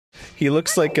He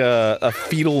looks like a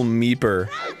fetal Meeper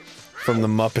from the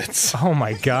Muppets. Oh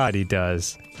my god, he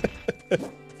does.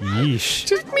 Yeesh.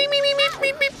 Just meep, meep, meep,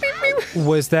 meep, meep, meep, meep.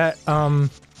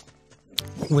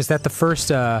 Was that the first,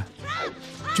 do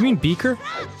you mean Beaker?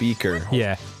 Beaker.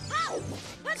 Yeah.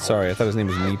 Sorry, I thought his name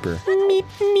was Meeper. Meep,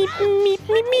 meep, meep, meep,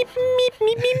 meep, meep,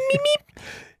 meep, meep, meep.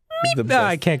 He's the Nah,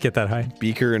 I best. can't get that high.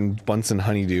 Beaker and Bunsen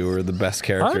Honeydew are the best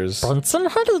characters. Bunsen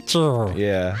Honeydew.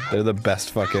 Yeah, they're the best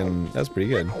fucking... That's pretty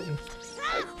good.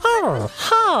 Oh,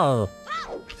 hi.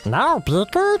 Now,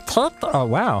 Beaker, take the... Oh,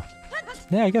 wow.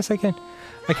 Yeah, I guess I can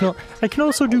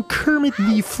also do Kermit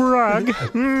the Frog.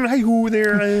 Hi-ho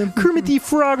there. Kermit the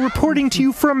Frog reporting to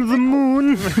you from the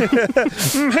moon.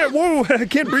 Whoa, I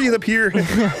can't breathe up here.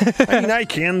 I mean, I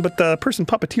can, but the person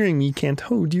puppeteering me can't.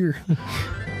 Oh, dear.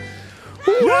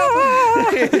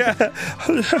 Yeah.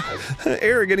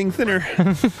 Air getting thinner.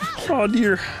 Oh,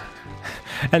 dear.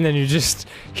 And then you just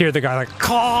hear the guy like,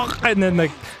 caw, and then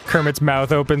the Kermit's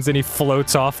mouth opens and he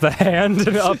floats off the hand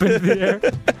and up into the air.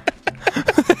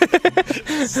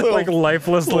 So like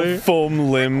lifelessly. little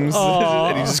foam limbs. Aww.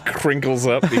 And he just crinkles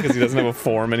up because he doesn't have a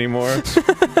form anymore.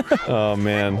 Oh,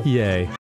 man. Yay.